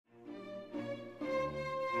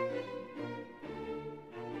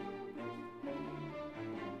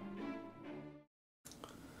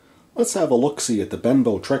Let's have a look-see at the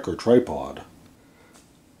Benbo Trekker tripod.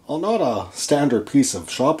 While not a standard piece of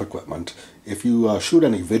shop equipment, if you shoot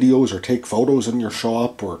any videos or take photos in your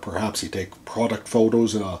shop, or perhaps you take product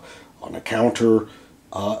photos on a counter,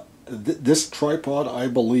 this tripod, I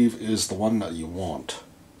believe, is the one that you want.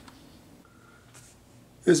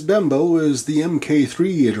 This Benbo is the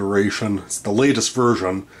Mk3 iteration. It's the latest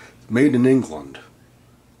version, made in England.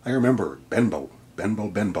 I remember Benbo,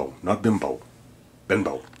 not Bimbo.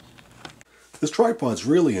 Benbo. This tripod's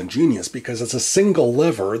really ingenious because it's a single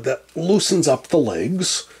lever that loosens up the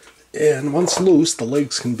legs, and once loose, the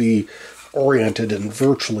legs can be oriented in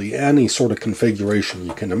virtually any sort of configuration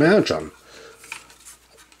you can imagine.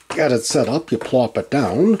 Get it set up, you plop it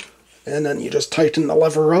down, and then you just tighten the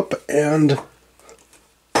lever up, and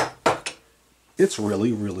it's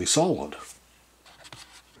really, really solid.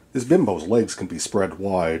 This Benbo's legs can be spread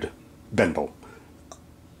wide. Benbo.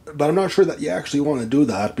 But I'm not sure that you actually want to do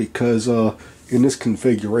that because in this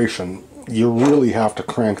configuration you really have to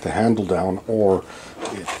crank the handle down, or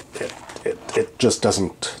it just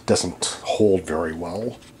doesn't hold very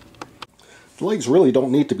well. The legs really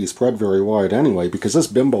don't need to be spread very wide anyway, because this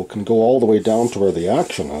Benbo can go all the way down to where the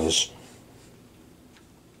action is.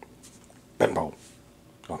 Benbo,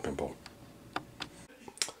 not Bimbo.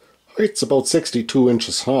 Height's about 62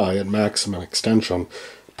 inches high at maximum extension.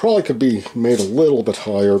 Probably could be made a little bit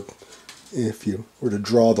higher if you were to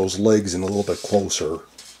draw those legs in a little bit closer.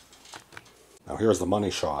 Now here's the money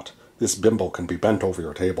shot. This Benbo can be bent over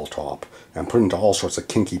your tabletop and put into all sorts of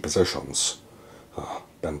kinky positions.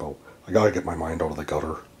 Benbo, I gotta get my mind out of the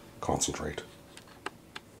gutter. Concentrate.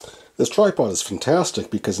 This tripod is fantastic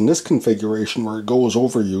because in this configuration where it goes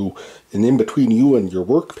over you and in between you and your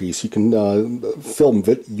workpiece, you can film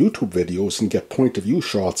YouTube videos and get point of view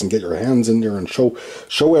shots and get your hands in there and show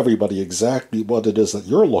everybody exactly what it is that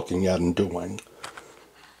you're looking at and doing.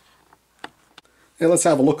 Hey, let's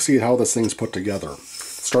have a look-see at how this thing's put together.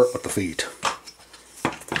 Start with the feet.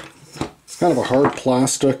 It's kind of a hard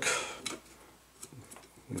plastic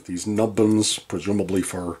with these nubbins, presumably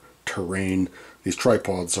for terrain. These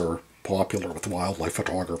tripods are popular with wildlife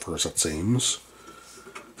photographers, it seems.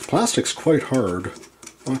 Plastic's quite hard.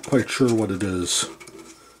 Not quite sure what it is.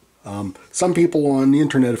 Some people on the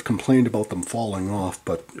internet have complained about them falling off,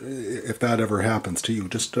 but if that ever happens to you,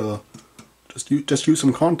 just use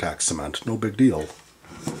some contact cement. No big deal.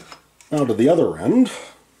 Now to the other end.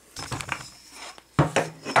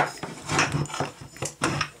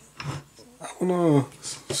 I want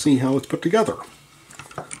to see how it's put together.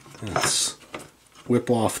 Let's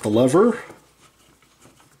whip off the lever.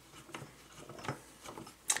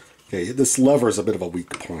 Okay, this lever is a bit of a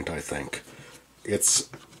weak point, I think.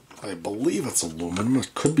 I believe it's aluminum.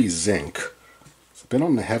 It could be zinc. It's a bit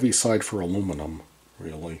on the heavy side for aluminum,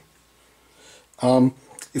 really.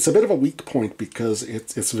 It's a bit of a weak point because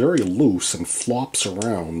it's very loose and flops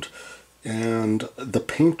around, and the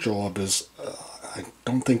paint job is, I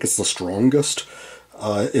don't think it's the strongest.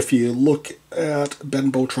 If you look at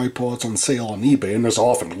Benbo tripods on sale on eBay, and there's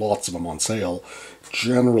often lots of them on sale,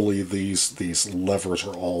 generally these levers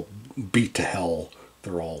are all beat to hell.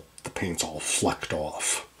 The paint's all flecked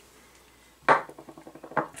off.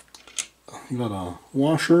 You got a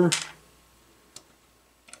washer,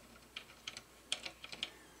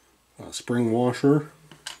 a spring washer,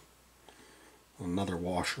 another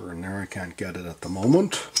washer in there. I can't get it at the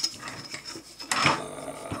moment.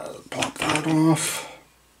 Pop that off.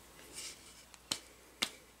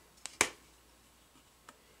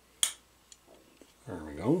 There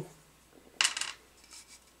we go.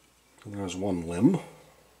 And there's one limb.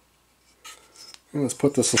 And let's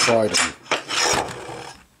put this aside and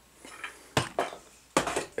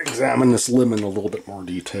examine this limb in a little bit more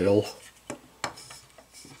detail.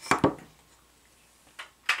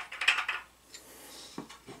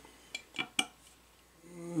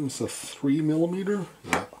 It's a 3mm?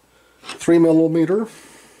 Yeah. 3mm.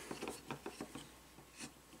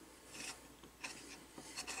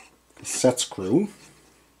 Set screw.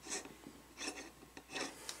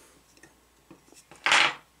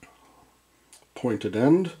 Pointed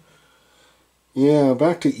end. Yeah,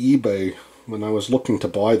 back to eBay, when I was looking to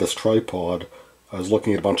buy this tripod, I was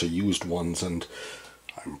looking at a bunch of used ones, and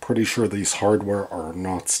I'm pretty sure these hardware are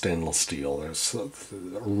not stainless steel. There's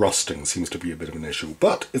rusting seems to be a bit of an issue,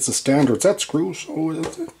 but it's a standard set screw, so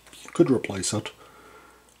you could replace it.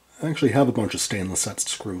 I actually have a bunch of stainless set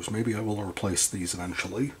screws. Maybe I will replace these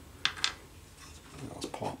eventually. Let's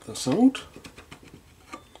pop this out.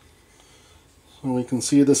 So we can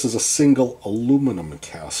see this is a single aluminum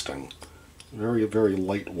casting. Very, very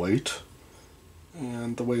lightweight.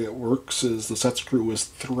 And the way it works is the set screw is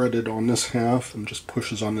threaded on this half and just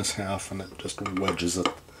pushes on this half, and it just wedges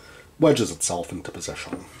itself into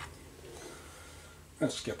position.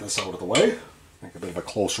 Let's get this out of the way. Take a bit of a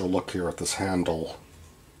closer look here at this handle.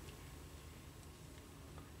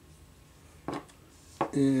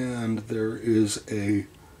 And there is a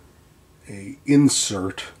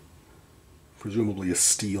insert, presumably a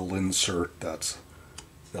steel insert,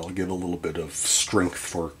 that'll give a little bit of strength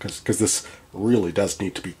for, because this really does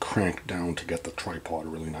need to be cranked down to get the tripod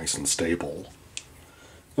really nice and stable.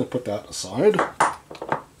 I'll put that aside.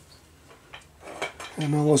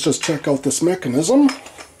 And now let's just check out this mechanism.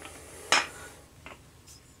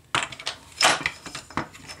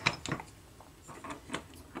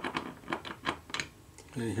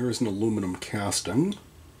 Okay, here's an aluminum casting.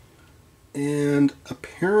 And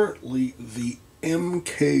apparently the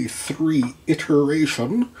Mk3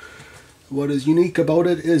 iteration, what is unique about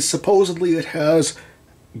it is supposedly it has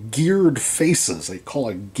geared faces. They call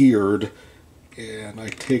it geared, and I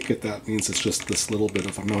take it that means it's just this little bit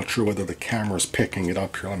of, I'm not sure whether the camera's picking it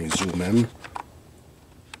up here. Let me zoom in.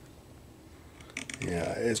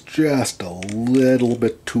 Yeah, it's just a little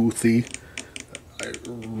bit toothy. I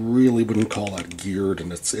really wouldn't call that geared,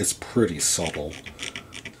 and it's pretty subtle.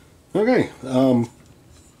 Okay,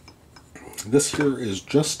 this here is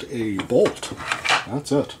just a bolt.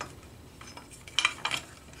 That's it.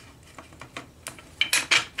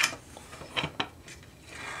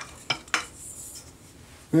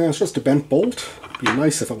 Yeah, it's just a bent bolt. It'd be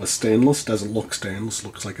nice if it was stainless. Doesn't look stainless.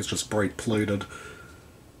 Looks like it's just bright plated.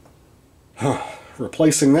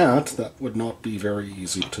 Replacing that would not be very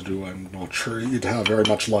easy to do. I'm not sure you'd have very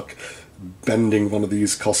much luck bending one of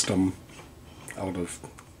these custom out of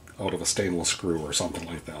a stainless screw or something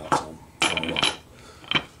like that. So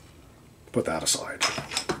I'll put that aside.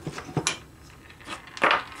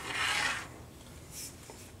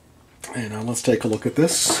 And now let's take a look at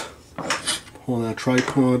this. Pull that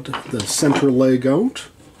tripod, the center leg out.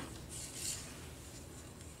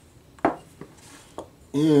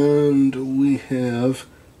 And we have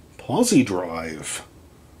posi drive.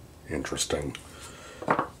 Interesting.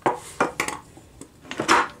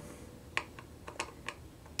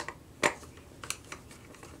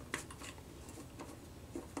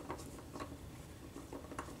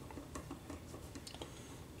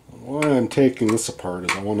 Why I'm taking this apart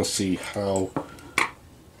is I want to see how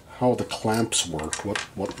the clamps work,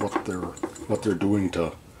 what they're doing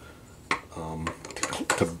to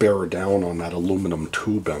bear down on that aluminum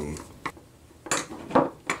tubing.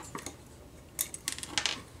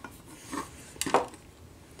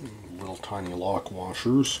 Little tiny lock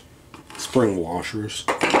washers, spring washers.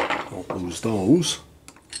 Don't lose those.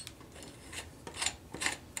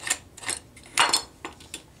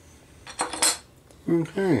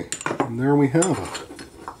 Okay, and there we have it.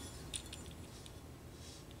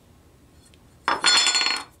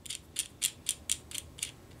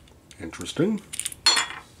 Interesting.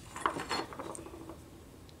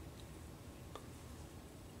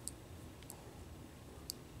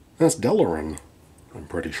 That's Delrin, I'm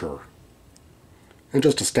pretty sure. And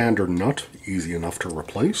just a standard nut, easy enough to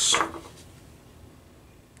replace.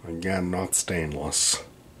 Again, not stainless.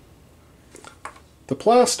 The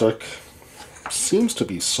plastic seems to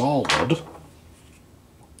be solid.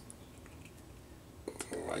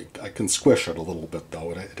 I can squish it a little bit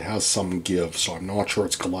though. It has some give, so I'm not sure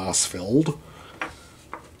it's glass filled.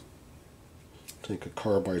 Take a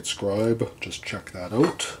carbide scribe, just check that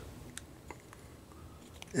out.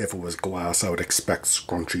 If it was glass, I would expect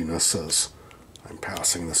scrunchiness as I'm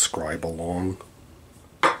passing the scribe along.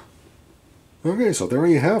 Okay, so there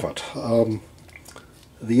you have it.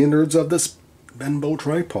 The innards of this Benbo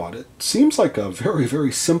tripod. It seems like a very,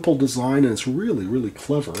 very simple design, and it's really, really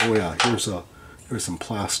clever. Oh yeah, here's some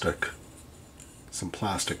plastic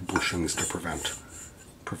bushings to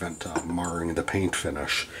prevent marring the paint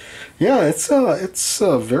finish. Yeah, it's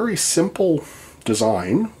a very simple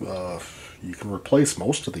design. You can replace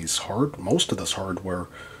most of this hardware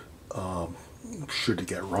should it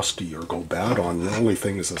get rusty or go bad on you. The only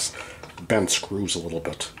thing is this bent screws a little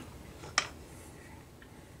bit.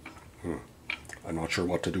 I'm not sure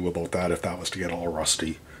what to do about that if that was to get all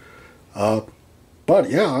rusty. But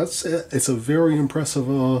yeah, it's a very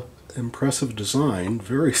impressive design,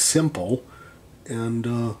 very simple, and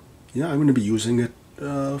yeah, I'm going to be using it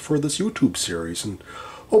for this YouTube series, and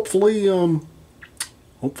hopefully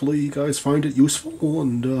you guys find it useful,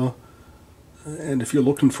 and if you're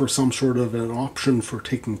looking for some sort of an option for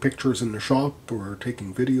taking pictures in the shop or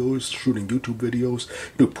taking videos, shooting YouTube videos,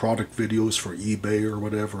 do product videos for eBay or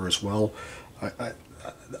whatever as well, I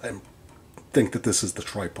think that this is the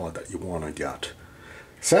tripod that you want to get.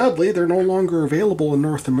 Sadly, they're no longer available in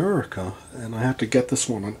North America, and I had to get this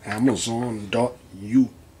one on Amazon.uk,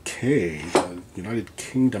 United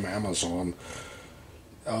Kingdom Amazon,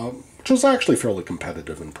 which was actually fairly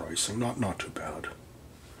competitive in pricing, not too bad.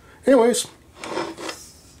 Anyways,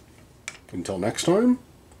 until next time,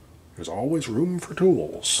 there's always room for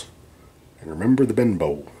tools. And remember the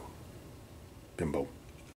Benbo. Benbo.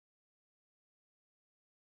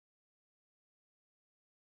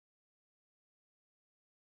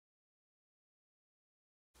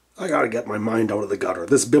 I gotta get my mind out of the gutter.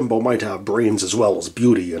 This Benbo might have brains as well as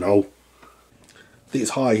beauty, you know.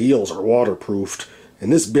 These high heels are waterproofed,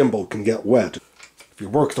 and this Benbo can get wet. If you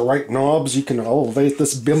work the right knobs, you can elevate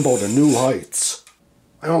this Benbo to new heights.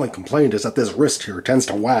 My only complaint is that this wrist here tends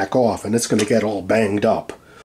to whack off, and it's gonna get all banged up.